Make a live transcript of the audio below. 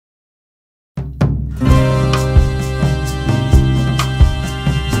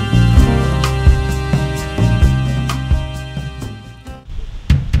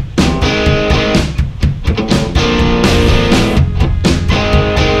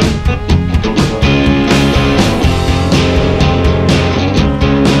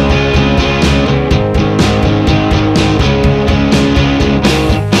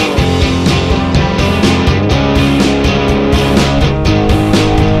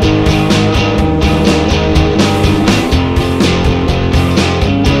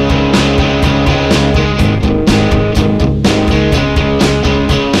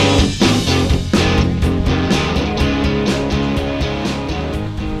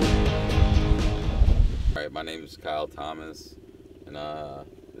My name is Kyle Thomas, and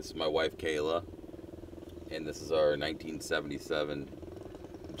this is my wife Kayla, and this is our 1977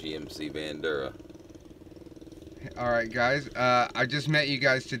 GMC Bandura. All right, guys. I just met you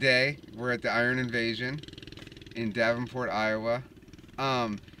guys today. We're at the Iron Invasion in Davenport, Iowa.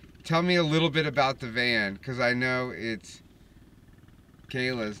 Tell me a little bit about the van, because I know it's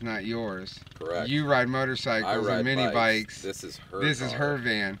Kayla's, not yours. Correct. You ride motorcycles and mini bikes. This is her. This is her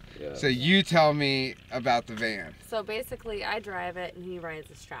van. Yeah. So you tell me about the van. So basically, I drive it and he rides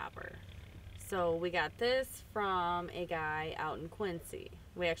a strapper. So we got this from a guy out in Quincy.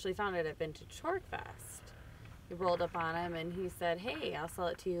 We actually found it at Vintage Torque Fest. We rolled up on him and he said, "Hey, I'll sell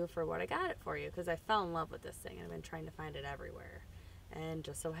it to you for what I got it for you," because I fell in love with this thing and I've been trying to find it everywhere. And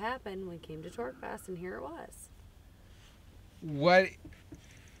just so happened, we came to Torque Fest and here it was. What?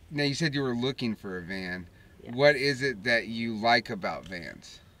 Now you said you were looking for a van. Yes. What is it that you like about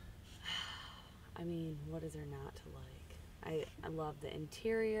vans? I mean, what is there not to like? I love the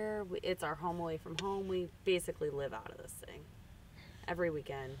interior. It's our home away from home. We basically live out of this thing. Every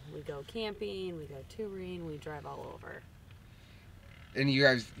weekend, we go camping, we go touring, we drive all over. And you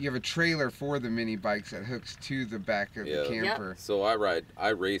have a trailer for the mini bikes that hooks to the back of the camper. Yep. So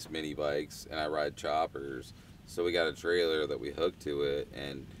I race mini bikes and I ride choppers. So we got a trailer that we hook to it,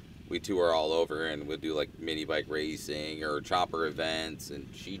 and we tour all over, and we'll do like mini bike racing or chopper events, and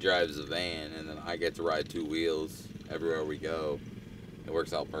she drives the van, and then I get to ride two wheels everywhere we go. It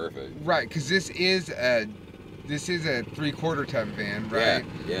works out perfect. Right, because this is a 3/4 ton van, right?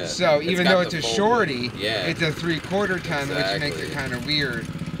 Yeah. So even though it's a shorty, yeah, it's a 3/4 ton, exactly, which makes it kind of weird.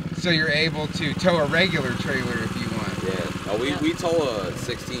 So you're able to tow a regular trailer if you want. Yeah. Oh, we tow a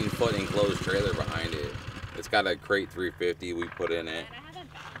 16-foot enclosed trailer behind it. It's got a crate 350 we put in it. And I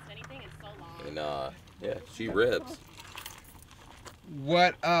haven't balanced anything in so long. And yeah, she rips.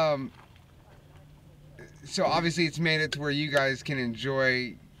 What so obviously it's made it to where you guys can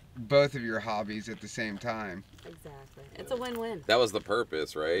enjoy both of your hobbies at the same time. Exactly. It's a win-win. That was the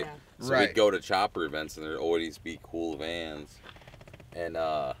purpose, right? Yeah. So Right. we'd go to chopper events and there'd always be cool vans. And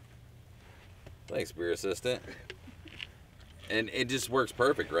thanks, beer assistant. And it just works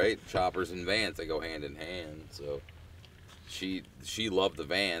perfect, right? Choppers and vans, they go hand in hand. So she loved the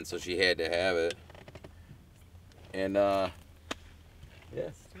van, so she had to have it. And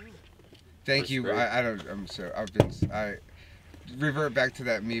yes. Thank you. Great. I revert back to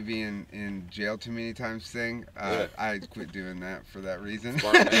that me being in jail too many times thing. Yeah. I quit doing that for that reason.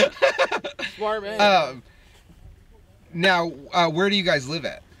 Smart man. Smart man. Now, where do you guys live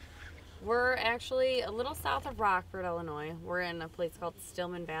at? We're actually a little south of Rockford, Illinois. We're in a place called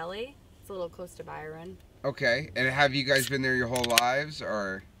Stillman Valley. It's a little close to Byron. Okay, and have you guys been there your whole lives,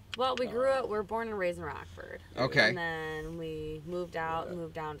 or? Well, we're born and raised in Rockford. Okay. And then we moved out and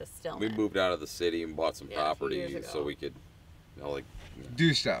moved down to Stillman. We moved out of the city and bought some Yeah, a few years property ago. so we could,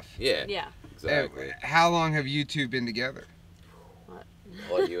 Do stuff. yeah. Yeah. Exactly. And how long have you two been together? What?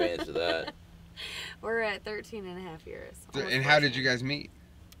 I'll let you answer that. We're at 13 and a half years. And how did you guys meet?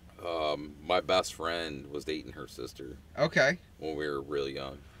 My best friend was dating her sister Okay. when we were really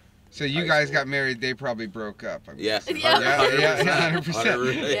young. So you High guys school. got married, they probably broke up. I'm Yeah. guessing. Yeah. Yeah,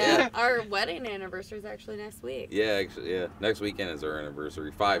 100%. Yeah, our wedding anniversary is actually next week. Yeah, actually, yeah. Next weekend is our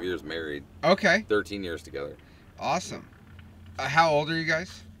anniversary. 5 years married, Okay, 13 years together. awesome. How old are you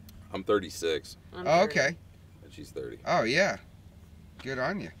guys? I'm 36, I'm Oh, 30. okay. and she's 30. Oh, yeah. Good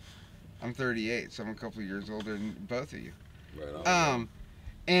on you. I'm 38, so I'm a couple of years older than both of you. Right on.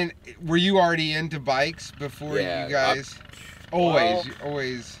 And were you already into bikes before Yeah, you guys? Always.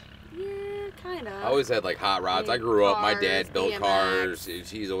 Yeah, kind of. I always had like hot rods. I Like grew up. My cars, dad built BMX. cars. And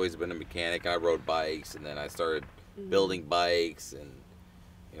she's always been a mechanic. I rode bikes, and then I started building bikes and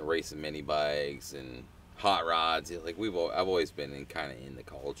racing mini bikes and hot rods. Like I've always been kind of in the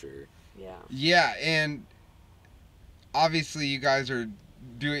culture. Yeah. Yeah, and obviously you guys are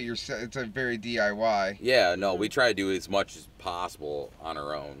do it yourself. It's a very DIY. Yeah, no, we try to do as much as possible on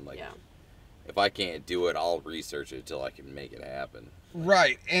our own. Like, Yeah. if I can't do it, I'll research it till I can make it happen.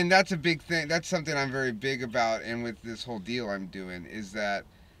 Right, and that's a big thing. That's something I'm very big about, and with this whole deal I'm doing is that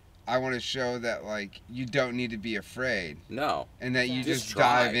I want to show that like you don't need to be afraid, No, and that you Just just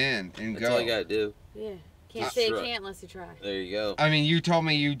try. dive in and that's go. all you gotta do. Yeah. Can't Just say you try. can't unless you try. There you go. I mean, you told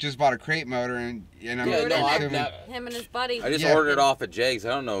me you just bought a crate motor, and I'm Yeah, no, I've assuming. not- Him and his buddy. I just Yeah. ordered it off at Jags. I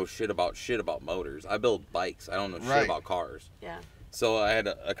don't know shit about motors. I build bikes. I don't know Right. shit about cars. Yeah. So I had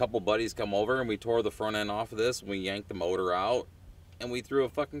a couple buddies come over and we tore the front end off of this. We yanked the motor out and we threw a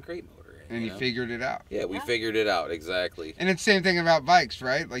fucking crate motor in. And you know? figured it out. Yeah, we Yeah. figured it out exactly. And it's the same thing about bikes,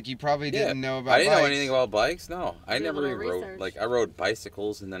 right? Like you probably didn't know about I didn't know bikes. anything about bikes. No, I Did a never little even rode. research. Like I rode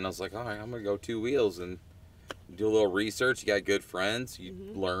bicycles and then I was like, all right, I'm gonna go two wheels and do a little research. You got good friends. You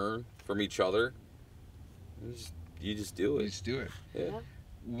Mm-hmm. learn from each other. You just do You it. just do it. Yeah.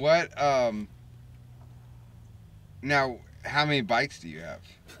 What now, how many bikes do you have?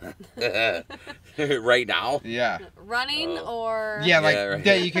 Right now? Yeah. Running or Yeah, like Yeah, right.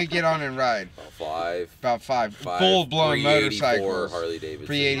 that you could get on and ride. About five. About 5 full-blown pre-84 motorcycles. Harley Davidson.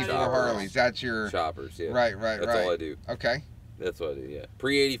 Pre-84 Choppers. Harleys. That's your Choppers, yeah. right. That's all I do. Okay. That's what I do, yeah.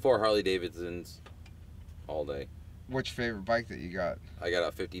 Pre-84 Harley Davidsons all day. What's your favorite bike that you got? I got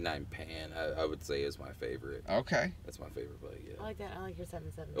a 59 Pan, I would say is my favorite. Okay. That's my favorite bike, I yeah. like that. I like your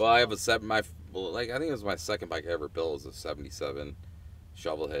 77. Well, I have a I think it was my second bike I ever built was a 77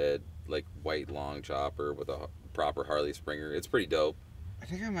 shovel head, like white long chopper with a proper Harley Springer. It's pretty dope. I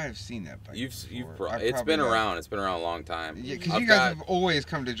think I might have seen that bike. It's before. been around. It's been around a long time. Yeah, because I've you guys got- have always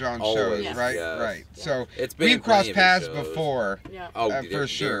come to John's Always, shows, right? yes. Right. Yeah. So It's been we've plenty crossed of his paths shows. before. Yeah. Oh, for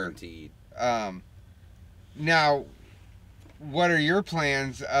sure. Guaranteed. Now, what are your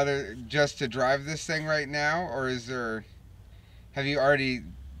plans other just to drive this thing right now, or have you already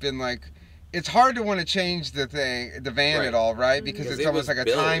been like? It's hard to want to change the van Right. at all, right? Mhm. Because Because it's it almost was like a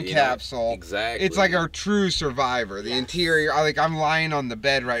built, time you know, capsule. Exactly. It's like a true survivor. The Yes. interior, I'm lying on the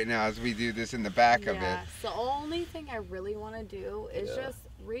bed right now as we do this in the back of it. Yes. The only thing I really want to do is Yeah. just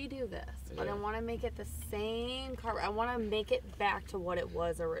redo this, but I Yeah. want to make it the same carpet. I want to make it back to what it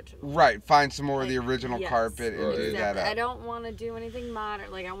was originally. Right, find some more of the Like, original yes. carpet and Right. do that I up. don't want to do anything modern.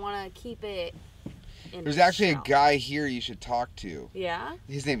 Like I want to keep it. In There's the actually a shell. guy here you should talk to. Yeah.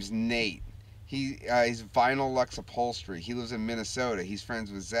 His name's Nate. He's Vinyl Lux Upholstery. He lives in Minnesota. He's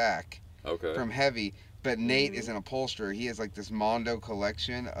friends with Zach Okay. from Heavy. But Nate Mhm. is an upholsterer. He has like this Mondo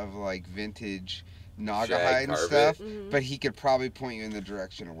collection of like vintage Naga Shag hide and carpet. stuff. Mhm. But he could probably point you in the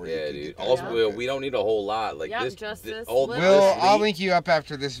direction of where you Yeah, could dude. get that Also, carpet. we don't need a whole lot. Like Yep, this. just this old. little Will, bit. I'll link you up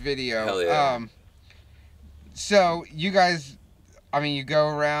after this video. Hell yeah. So you guys, you go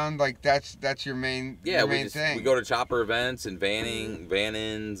around like that's your main Yeah, main thing. we go to chopper events and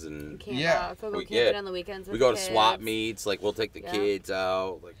van-ins and Camp Yeah. out. Go We- camping yeah. on the weekends. we with go the to swap kids. meets. Like we'll take the Yeah. kids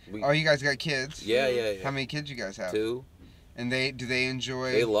out. Like we. Oh, you guys got kids? Yeah. How many kids you guys have? 2. And do they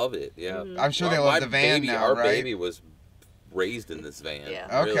enjoy? They love it. Yeah. Mhm. I'm sure they My love the van baby, now, Our right? baby was raised in this van.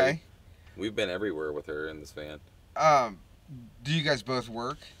 Yeah. really. Okay. We've been everywhere with her in this van. Do you guys both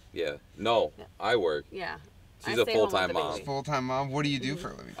work? Yeah. No, Yeah. I work. Yeah. She's I a stay home with full-time the mom. baby. Full-time mom. What do you do Mhm. for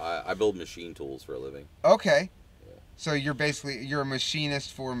a living? I build machine tools for a living. Okay. Yeah. So you're a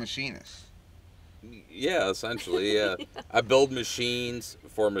machinist for machinists. Yeah, essentially. Yeah. I build machines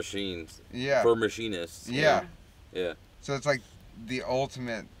for machines. Yeah. For machinists. Yeah. Yeah. So it's like the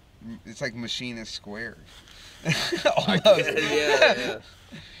ultimate. It's like machinist squared. I Almost. guess, yeah.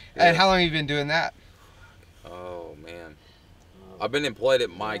 And how long have you been doing that? Oh man, Oh, I've been employed at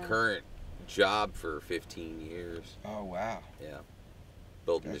my Yeah. current job for 15 years. Oh wow. Yeah,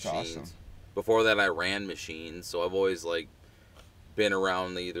 building That's machines. awesome. Before that, I ran machines, so I've always been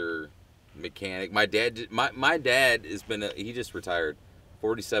around either mechanic. My dad has been he just retired,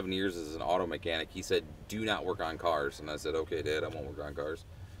 47 years as an auto mechanic. He said, "Do not work on cars," and I said, "Okay, Dad, I won't work on cars."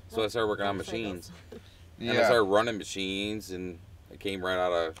 So I started working on machines, and I Yeah. started running machines, and I came right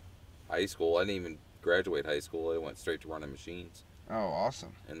out of high school. I didn't even graduate high school. I went straight to running machines, Oh,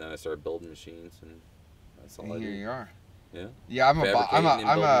 awesome. and then I started building machines, and that's all I And here do. you are. Yeah. Yeah, I'm Fabricating and I'm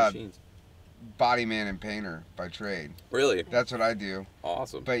building a machines. body man and painter by trade. Really That's what I do.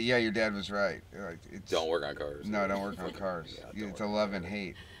 awesome. But yeah, your dad was right. Like, Don't work on cars. No, don't work on cars. Yeah, don't It's work a on love and cars.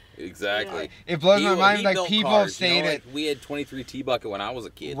 hate. Exactly. It blows my He- mind. he Like built people have cars, you know, stated. like, we had 23 T-Bucket when I was a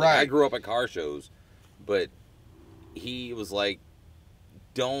kid. Like, I Right. grew up at car shows, but he was like,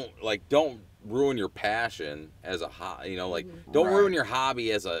 don't ruin your passion as a hobby. Don't Right. ruin your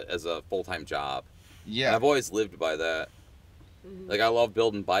hobby as a full-time job. And Yeah. I've always lived by that. Mhm. Like I love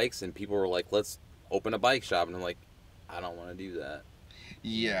building bikes, and people were like, let's open a bike shop, and I'm like, I don't want to do that.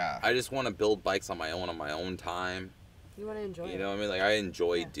 Yeah. I just want to build bikes on my own time. You want to enjoy You it. know what I mean? Like I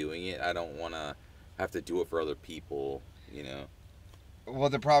enjoy Yeah. doing it. I don't want to have to do it for other people. You know. Well,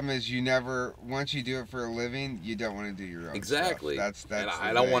 the problem is once you do it for a living, you don't want to do your own Exactly. stuff. That's and the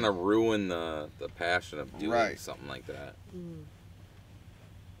I don't thing. want to ruin the passion of doing Right. something like that. Mhm.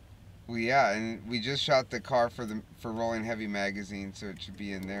 Well, yeah, and we just shot the car for Rolling Heavy magazine, so it should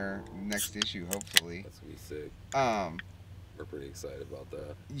be in their next issue, hopefully. That's gonna be sick. We're pretty excited about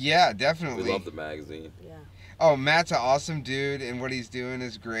that. Yeah, definitely. We love the magazine. Yeah. Oh, Matt's an awesome dude, and what he's doing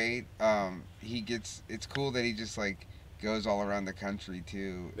is great. It's cool that he just goes all around the country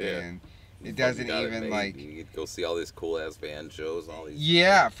too, Yeah. and You it doesn't fucking got even made. You get to go see all these cool ass band shows and all these.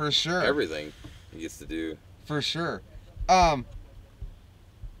 Yeah, for sure. Everything he gets to do. For sure.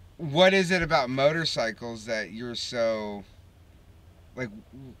 What is it about motorcycles that you're so, like,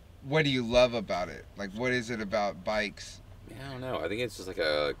 what do you love about it? Like, what is it about bikes? I don't know. I think it's just like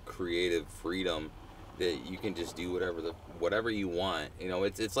a creative freedom that you can just do whatever you want. You know,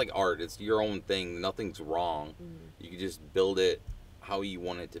 it's like art. It's your own thing. Nothing's wrong. You can just build it how you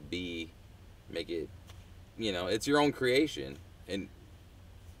want it to be, make it, you know, it's your own creation. And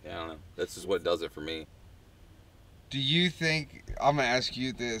I don't know. That's just what does it for me. Do you think, I'm going to ask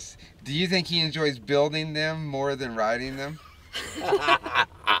you this, do you think he enjoys building them more than riding them?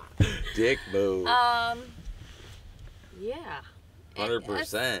 Dick move. Yeah.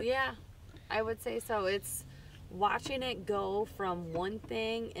 100%. Yeah, I would say so. It's watching it go from one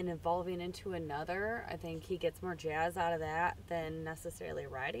thing and evolving into another. I think he gets more jazz out of that than necessarily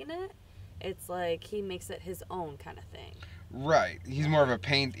riding it. It's like he makes it his own kind of thing. Right. He's more of a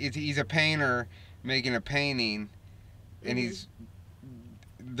he's a painter making a painting, and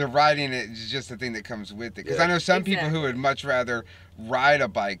the riding it is just the thing that comes with it. Because I know some people who would much rather ride a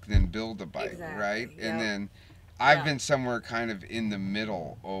bike than build a bike, right? Yep. And then I've been somewhere kind of in the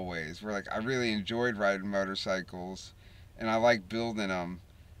middle always, where like I really enjoyed riding motorcycles, and I like building them,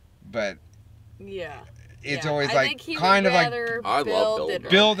 but it's always like kind of like I love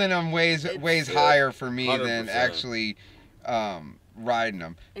building them ways higher for me 100%. Than actually riding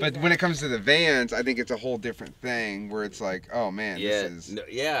them. But when it comes to the vans, I think it's a whole different thing where it's like, oh man, this is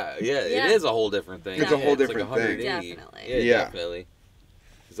it is a whole different thing. It's a whole different like thing. Definitely. Yeah, definitely.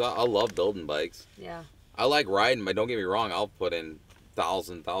 'Cause I love building bikes. Yeah. I like riding, but don't get me wrong, I'll put in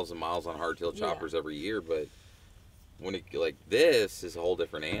 1,000 miles on hardtail choppers every year, but when it like this is a whole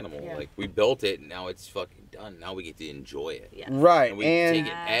different animal. Like we built it and now it's fucking done. Now we get to enjoy it. Yeah. Right. And we take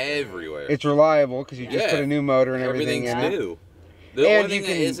it everywhere. It's reliable because you just put a new motor and everything in it. Everything's new. The only thing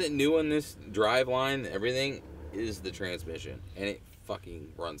that isn't new in this drive line, everything is the transmission, and it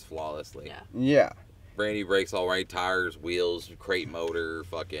fucking runs flawlessly. Yeah. Brand new brakes, all right, tires, wheels, crate motor,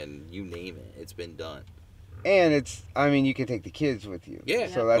 fucking you name it. It's been done. And it's, I mean, you can take the kids with you. Yeah.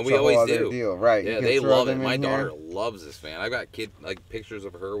 So that's we a whole always other do. deal, right? Yeah, they love it. My daughter loves this van. I got pictures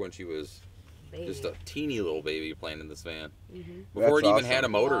of her when she was just a teeny little baby playing in this van. Before it even had a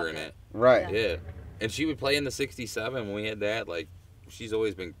motor in it. Right. Yeah. And she would play in the 67 when we had that. Like, she's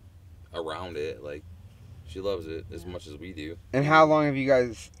always been around it. Like, she loves it as much as we do. And how long have you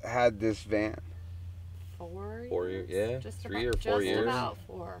guys had this van? 4 years. Yeah. Just 3 or 4 years. Just about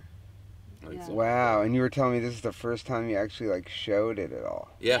 4. So. Wow, and you were telling me this is the first time you actually like showed it at all.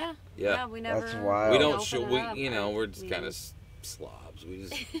 Yeah. We never. That's wild. We don't show. We're just kind of slobs. We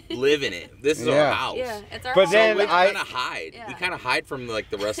just live in it. This is our house. Yeah, it's our but house. then we kind of hide. We kind of hide from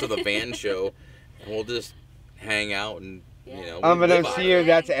like the rest of the van show, and we'll just hang out and you know. But I'm seeing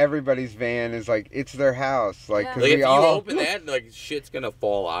that's everybody's van is like it's their house. Like because if we you all open that, like shit's gonna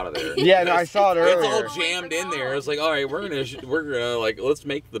fall out of there. Yeah, no, I saw it earlier. It's all jammed in there. It's like, all right, we're gonna like let's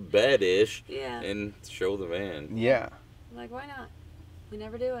make the bed ish. And show the van. Yeah. Like why not? We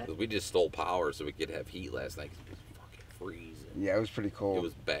never do it. 'Cause we just stole power so we could have heat last night. 'Cause it was fucking freezing. Yeah, it was pretty cold. It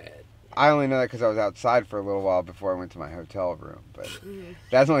was bad. I only know that because I was outside for a little while before I went to my hotel room. But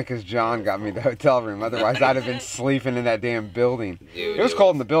that's only because John got me the hotel room. Otherwise, I'd have been sleeping in that damn building. Dude, it was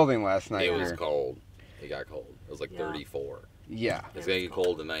cold in the building last night. It was cold. It got cold. It was like 34. Yeah. It's going to get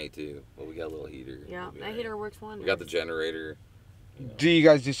cold tonight, too. But we got a little heater. Yeah, that heater works wonders. We got the generator. You know. Do you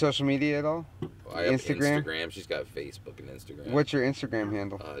guys do social media at all? I have Instagram. She's got Facebook and Instagram. What's your Instagram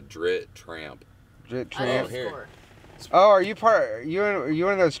handle? Drit Tramp. Drit Tramp. Here. Oh, are you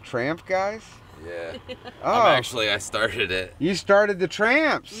one of those tramp guys? Yeah. Oh. I started it. You started the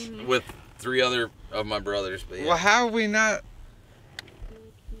Tramps with 3 other of my brothers. But Well, how have we not?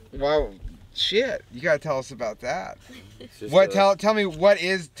 Well, shit. You gotta tell us about that. Tell me what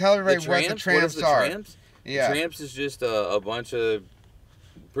is? Tell everybody what the Tramps are. Tramps? Yeah. The Tramps is just a bunch of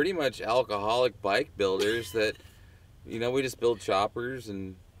pretty much alcoholic bike builders that, you know, we just build choppers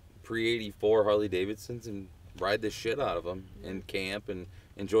and pre-84 Harley Davidsons and ride the shit out of them and camp and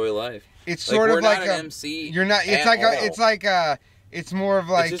enjoy life. It's sort of like an MC. You're not. It's more of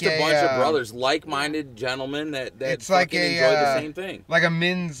like it's just a bunch of brothers, like-minded gentlemen that it's like enjoy the same thing. Like a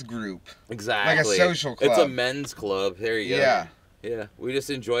men's group. Exactly. Like a social club. It's a men's club. There you go. Yeah. Yeah. We just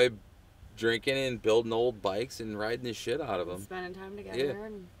enjoy drinking and building old bikes and riding the shit out of them. Spending time together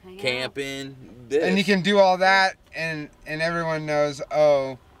and hanging camping. out. And you can do all that, and everyone knows.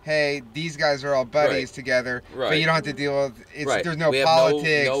 Oh, hey, these guys are all buddies together. Right. But you don't have to deal with. There's no we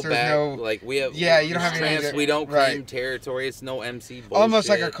politics. We have. Yeah, you don't have Tramps, any. We don't claim territory. It's no MC bullshit. Almost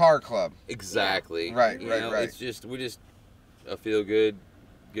like a car club. Exactly. Right. It's just we just feel good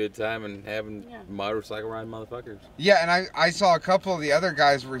good time and having Yeah. motorcycle riding motherfuckers. Yeah, and I saw a couple of the other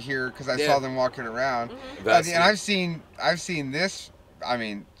guys were here because I Yeah. saw them walking around. Mhm. Vesty. And I've seen this. I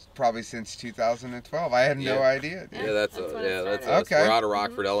mean, probably since 2012. I had no Yeah. idea. Dude. Yeah, that's That's when yeah, it that's started. us. Okay. We're out of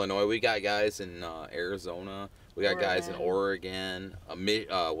Rockford, Illinois. We got guys in Arizona. We got guys in Oregon.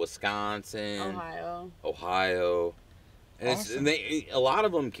 Oregon, Wisconsin, Ohio. and Awesome. a lot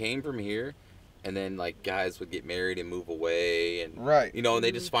of them came from here, and then like guys would get married and move away, and Right. you know, and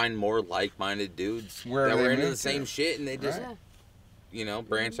they just find more like-minded dudes Wherever that they were into move the same to. shit, and they just Right. Yeah. you know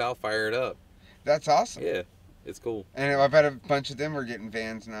branch out, fire it up. That's awesome. Yeah, it's cool. And I bet a bunch of them are getting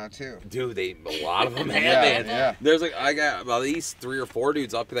vans now too. Dude, a lot of them have Yeah, vans. yeah. There's like I got at least 3 or 4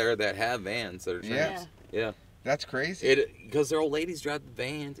 dudes up there that have vans that are Yeah. tramps. Yeah. That's crazy. Because their old ladies drive the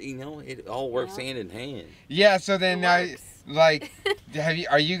vans, you know, it all works Yeah. hand in hand. Yeah. So then It now, works. like,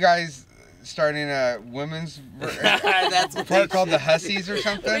 are you guys starting a women's That's what part they called the should Hussies or We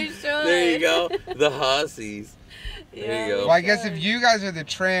something? should. There you go, the Hussies. There you go. Well, I guess if you guys are the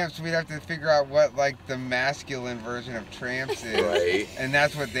tramps, we'd have to figure out what like the masculine version of tramps is, Right. and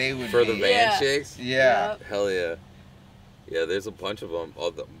that's what they would For be. the van Yeah. chicks. Yeah. Yep. Hell yeah. Yeah, there's a bunch of them.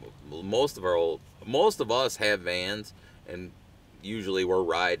 Most of us have vans, and usually we're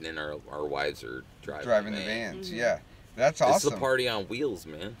riding, and our wives are driving, Driving the van. vans. Mhm. Yeah. That's It's awesome. the party on wheels,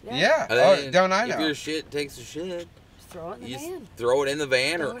 man. Yeah. And Oh, then don't I If know? your shit takes a shit, Just throw it in the you just van. throw it in the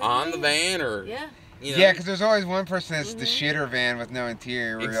van Throw or it in the on the van. van or Yeah. you know. Yeah, because there's always one person that's the Mhm. shitter van with no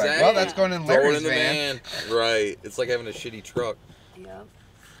interior. Where you're like, Exactly. well, that's going in throw it Larry's in the van. Right. It's like having a shitty truck. Yep. We'll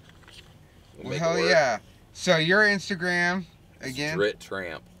Well, make it hell work. yeah. So your Instagram It's again? Drit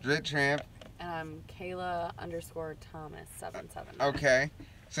Tramp. Drit Tramp. And I'm Kayla_Thomas779. Okay.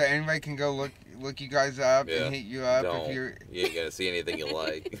 So anybody can go look you guys up Yeah. and hit you up Don't. if you're. You ain't gonna see anything you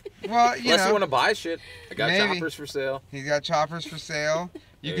like. Well, you Unless you know, want to buy shit. I got Maybe. choppers for sale. he's got choppers for sale.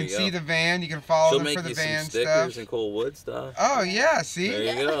 You There can you see go. the van. You can follow She'll them make for the you van some stickers stuff. and cool wood stuff. Oh yeah, There see,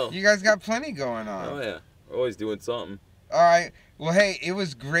 you go. you guys got plenty going on. Oh yeah. We're always doing something. All right. Well, hey, it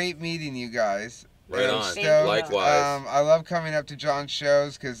was great meeting you guys. Right I'm on. Thank stoked. you. Likewise. I love coming up to John's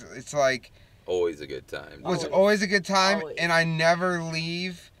shows because it's like Always a good time. was Always. always a good time, Always. and I never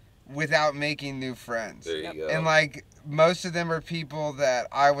leave without making new friends. There you Yep. go. And like most of them are people that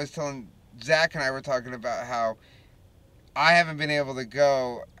I was telling Zach and I were talking about how I haven't been able to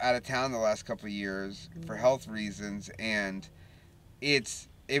go out of town the last couple of years for health reasons, and it's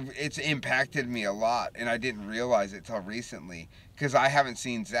impacted me a lot, and I didn't realize it till recently because I haven't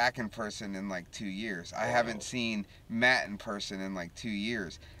seen Zach in person in like 2 years. I Wow. haven't seen Matt in person in like 2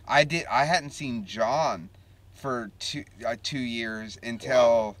 years. I hadn't seen John for 2 years until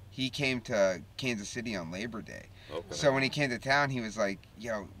Wow. he came to Kansas City on Labor Day. Okay. So when he came to town, he was like,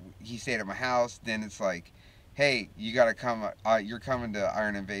 he stayed at my house. Then it's like, hey, you got to come. You're coming to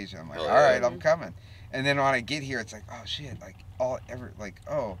Iron Invasion. I'm like, Hell all yeah. right, I'm coming. And then when I get here, it's like, oh shit,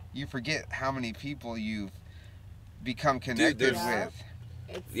 you forget how many people you've become connected there's- with.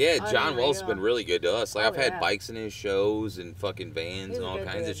 It's Yeah, John Wells has unreal. been really good to us. Like Oh, I've had yeah. bikes in his shows and fucking vans He's and a all good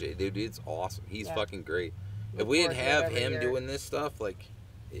kinds of dude. shit. Dude, it's awesome. He's Yeah. fucking great. If Look we didn't forward to it have every him year. doing this stuff, like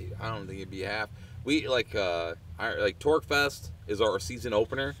I don't think it'd be half. We like Torque Fest is our season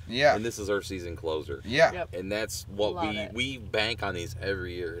opener, Yeah, and this is our season closer. yeah, Yep. And that's what Love it. we bank on these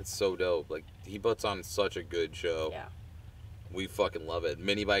every year. It's so dope. Like he puts on such a good show. Yeah. We fucking love it.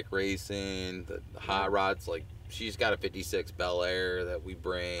 Mini bike racing, the hot rods. Like she's got a '56 Bel Air that we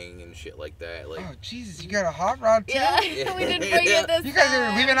bring and shit like that. Like Oh Jesus, you got a hot rod too? Yeah. Yeah. We didn't bring it this You guys are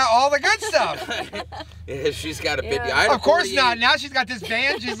time. leaving out all the good stuff. yeah, she's got a 50. Yeah. I had a Of course 48. not. Now she's got this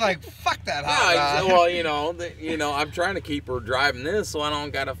van. She's like, fuck that hot Yeah, rod. well, I'm trying to keep her driving this so I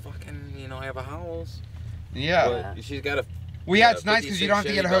don't gotta fucking, have a house. Yeah. But she's got a. Well, yeah, it's nice because you don't have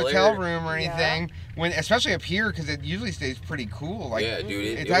to get a 56 hotel Chevy Bel room or Yeah. anything. When, especially up here, because it usually stays pretty cool. Like, yeah, dude,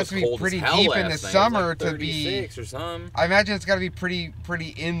 it it has was to be cold as pretty hell deep in last the night. It was summer like to be. 36 or something. I imagine it's got to be pretty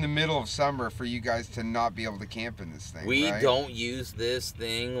in the middle of summer for you guys to not be able to camp in this thing. We right? don't use this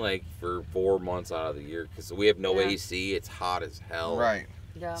thing like for 4 months out of the year because we have no Yeah. AC. It's hot as hell. Right,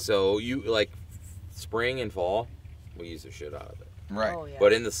 Yeah. So you like spring and fall, we use the shit out of it. right. Oh, yeah.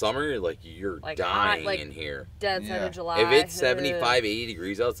 But in the summer, like you're Like dying hot, like- in here. Dead side Yeah. of July. If it's 75, 80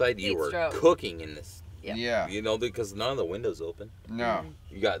 degrees outside, you Heat are stroke. cooking in this. Yep. Yeah. Because none of the windows open. No.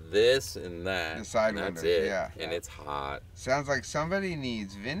 You got this and that. The side and that's windows, it. yeah. And it's hot. Sounds like somebody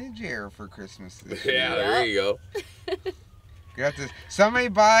needs vintage air for Christmas this Yeah, year. there you go. You have to, somebody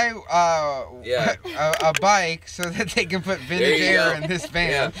buy Yeah. a bike so that they can put There vintage you air go. in this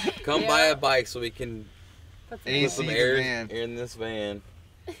van. Yeah. Come buy a bike so we can Put some AC put some the air van. in this van.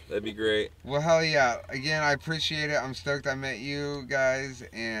 That'd be great. Well, hell yeah. Again, I appreciate it. I'm stoked I met you guys,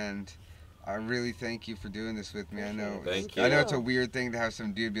 and I really thank you for doing this with me. I know, Thank I know you. it's a weird thing to have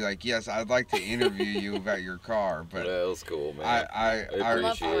some dude be like, "Yes, I'd like to interview you about your car," but That was cool, man. I I'm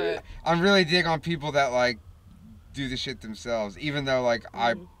up appreciate for it. it. I'm really dig on people that like do the shit themselves. Even though like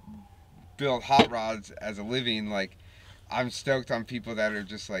I build hot rods as a living, like I'm stoked on people that are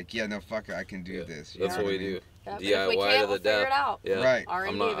just like, yeah, no, fuck it, I can do Yeah, this. That's what we I mean? do. Yep, and if we DIY can't, to we'll the figure death. it out. Yeah. Right. I'm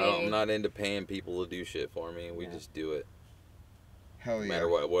R&D, not. baby. I'm not into paying people to do shit for me. We Yeah. just do it, Hell no yeah. matter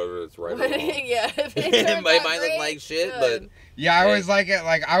what, whether it's right or wrong. Yeah, if it It turns might out look great, like shit, good. Yeah, I Hey. always like it.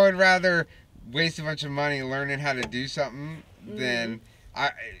 Like I would rather waste a bunch of money learning how to do something than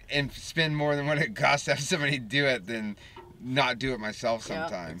and spend more than what it costs to have somebody do it than not do it myself Yeah.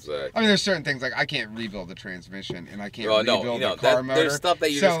 sometimes. Exactly. I mean, there's certain things like I can't rebuild the transmission and I can't Well, no, rebuild you know, the car that, motor. there's stuff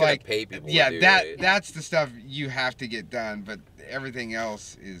that you're So, just gonna like, pay people yeah, to do. that right? that's the stuff you have to get done, but everything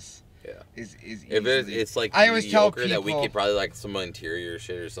else is Yeah. is If easily- it's like I always tell mediocre that we people- could probably like some interior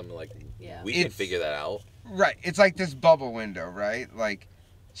shit or something like. Yeah. We can It's- figure that out. right. It's like this bubble window, right? Like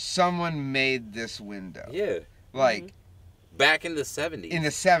someone made this window. Yeah. Like Back in the 70s. in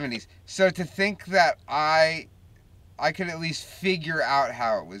the 70s. So to think that I could at least figure out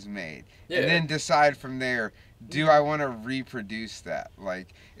how it was made Yeah. and then decide from there, do I want to reproduce that?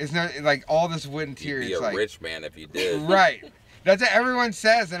 Like it's not like all this wood interior. You'd be It's a like rich man if you did. right. That's what everyone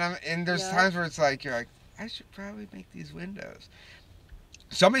says, and there's Yeah. times where it's like you're like, I should probably make these windows.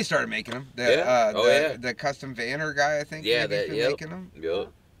 Somebody started making them. The, Yeah. Oh, yeah. The custom vanner guy, I think. Yeah, maybe that. for Yep. making them. Yep.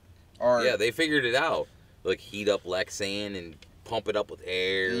 Or Yeah, they figured it out. Like heat up Lexan and pump it up with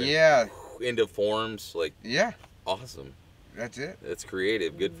air. and yeah, Into forms. Like yeah. awesome. That's it. That's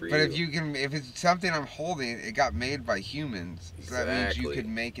creative. Good for But you. if it's something I'm holding, it got made by humans, so that means you Exactly. could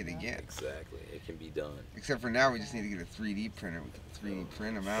make it again. Exactly. It can be done. Except for now, we just need to get a 3D printer. We can 3D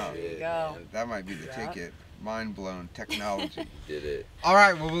print them out. There you Shit, go. man. That might be the Yeah. ticket. Mind blown technology. Did it. All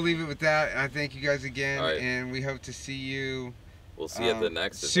right, well, we'll leave it with that. And I thank you guys again, All right. and we hope to see you We'll see you at the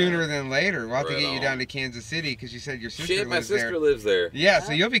next sooner event. than later. We'll have to Right get you on. down to Kansas City because you said your sister Shit, my lives sister there. lives there. Yeah,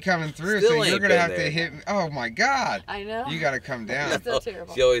 so you'll be coming through. Still so you're ain't gonna been have there. to hit. Oh my God, I know. you got to come down. It's so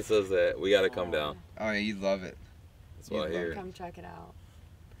terrible. She always says that. We got to come down. Oh yeah, you love it. That's what I You love hear. Come check it out.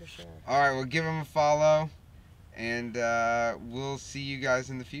 For sure. All right, well, give them a follow, and we'll see you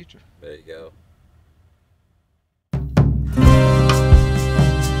guys in the future. There you go.